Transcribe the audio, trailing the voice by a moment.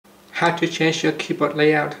How to change your keyboard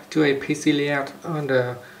layout to a PC layout on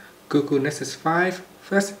the Google Nexus 5.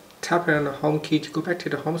 First, tap on the home key to go back to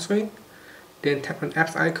the home screen. Then tap on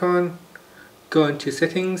apps icon, go into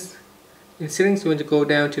settings. In settings, you want to go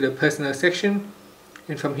down to the personal section,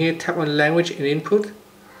 and from here tap on language and input.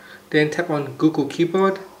 Then tap on Google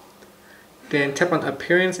keyboard. Then tap on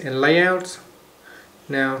appearance and layouts.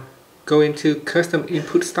 Now go into custom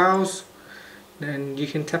input styles. Then you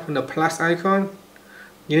can tap on the plus icon.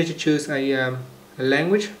 You need to choose a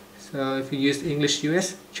language. So if you use English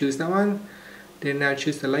US, choose that one. Then now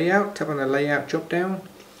choose the layout. Tap on the layout drop down,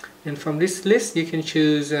 and from this list you can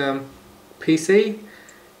choose PC,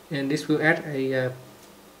 and this will add a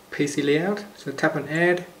PC layout. So tap on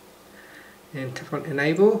add and tap on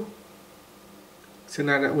enable. So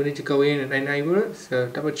now that we need to go in and enable it, so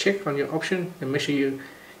double check on your option and make sure you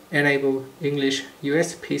enable English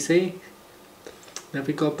US PC. Now if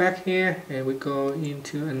we go back here and we go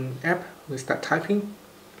into an app, we start typing.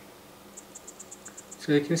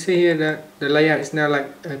 So you can see here that the layout is now like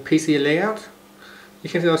a PC layout. You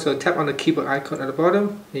can also tap on the keyboard icon at the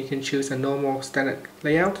bottom and you can choose a normal standard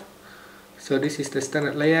layout. So this is the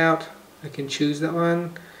standard layout. I can choose that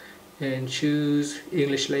one and choose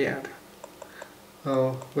English layout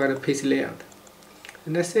or rather PC layout.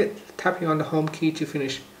 And that's it. Tapping on the home key to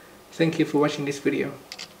finish. Thank you for watching this video.